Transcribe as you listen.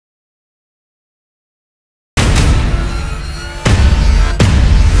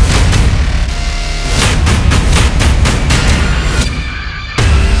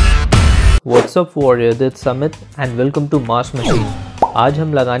WhatsApp warrior, this Amit and welcome to mass machine. आज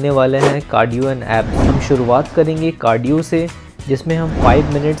हम लगाने वाले हैं कार्डियो एंड एब्स। हम शुरुआत करेंगे कार्डियो से, जिसमें हम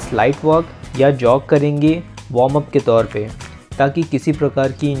 5 मिनट्स लाइट वॉक या जॉग करेंगे वार्म अप के तौर पे, ताकि किसी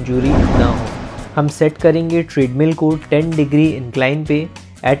प्रकार की इंजरी ना हो। हम सेट करेंगे ट्रेडमिल को 10 डिग्री इंक्लाइन पे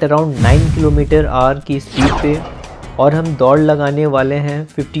एट अराउंड 9 किलोमीटर/आवर की स्पीड पे, और हम दौड़ लगाने वाले हैं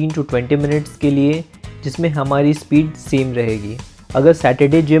 15 to 20 मिनट्स के लिए, जिसमें हमारी स्पीड सेम रहेगी। अगर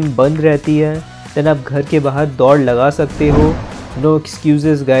सैटरडे जिम बंद रहती है देन आप घर के बाहर दौड़ लगा सकते हो। नो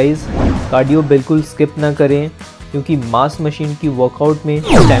एक्सक्यूजेस गाइस, कार्डियो बिल्कुल स्किप ना करें, क्योंकि मास मशीन की वर्कआउट में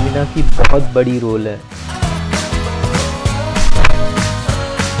स्टैमिना की बहुत बड़ी रोल है।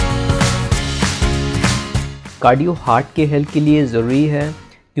 कार्डियो हार्ट के हेल्थ के लिए ज़रूरी है,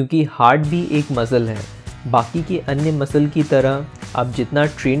 क्योंकि हार्ट भी एक मसल है। बाकी के अन्य मसल की तरह आप जितना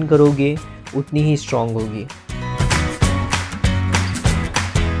ट्रेन करोगे उतनी ही स्ट्रॉन्ग होगी।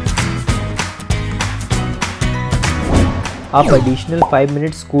 आप एडिशनल 5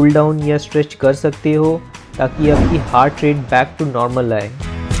 मिनट्स कूल डाउन या स्ट्रेच कर सकते हो, ताकि आपकी heart rate back to normal आए।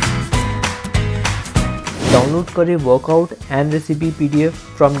 डाउनलोड करें workout and recipe PDF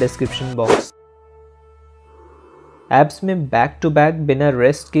from description box. Abs में बैक टू बैक बिना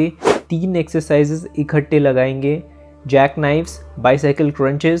रेस्ट के 3 एक्सरसाइजेस इकट्ठे लगाएंगे: Jack knifes, bicycle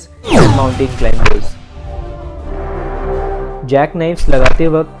crunches and mountain climbers. Jack knifes लगाते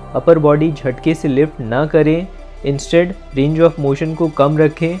वक्त अपर बॉडी झटके से लिफ्ट ना करें, इंस्टेड रेंज ऑफ मोशन को कम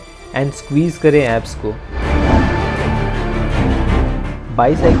रखें एंड स्क्वीज करें एब्स को।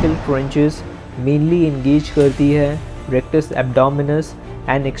 बाइसाइकिल क्रंचेस मेनली एंगेज करती है रेक्टस एब्डोमिनस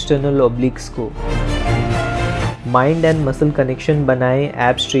एंड एक्सटर्नल ऑब्लिक्स को। माइंड एंड मसल कनेक्शन बनाएं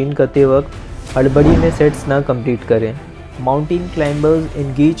एब्स ट्रेन करते वक्त, हड़बड़ी में सेट्स ना कंप्लीट करें। माउंटेन क्लाइंबर्स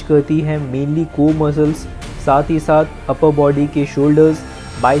एंगेज करती है मेनली कोर मसल्स, साथ ही साथ अपर बॉडी के shoulders,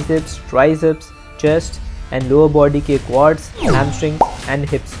 biceps, triceps, chest and lower body के क्वाड्स, हैमस्ट्रिंग्स एंड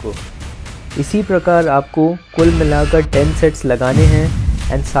हिप्स को। इसी प्रकार आपको कुल मिलाकर 10 सेट्स लगाने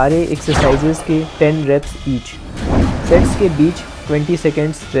हैं एंड सारे एक्सरसाइजेस के 10 रेप्स ईच। सेट्स के बीच 20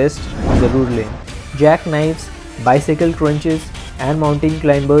 सेकेंड्स रेस्ट ज़रूर लें। Jack knifes, bicycle crunches and mountain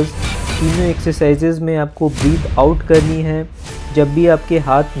climbers, तीनों एक्सरसाइजेस में आपको ब्रीथ आउट करनी है जब भी आपके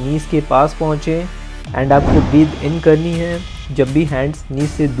हाथ नीज के पास पहुँचे, एंड आपको ब्रीथ इन करनी है जब भी हैंड्स नीज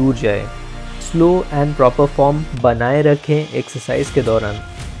से दूर जाए। स्लो एंड प्रॉपर फॉर्म बनाए रखें एक्सरसाइज के दौरान।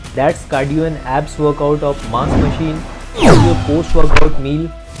 That's cardio and abs workout of mass machine. Your post workout meal.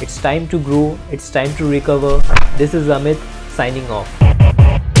 It's time to grow, it's time to recover. This is Amit signing off.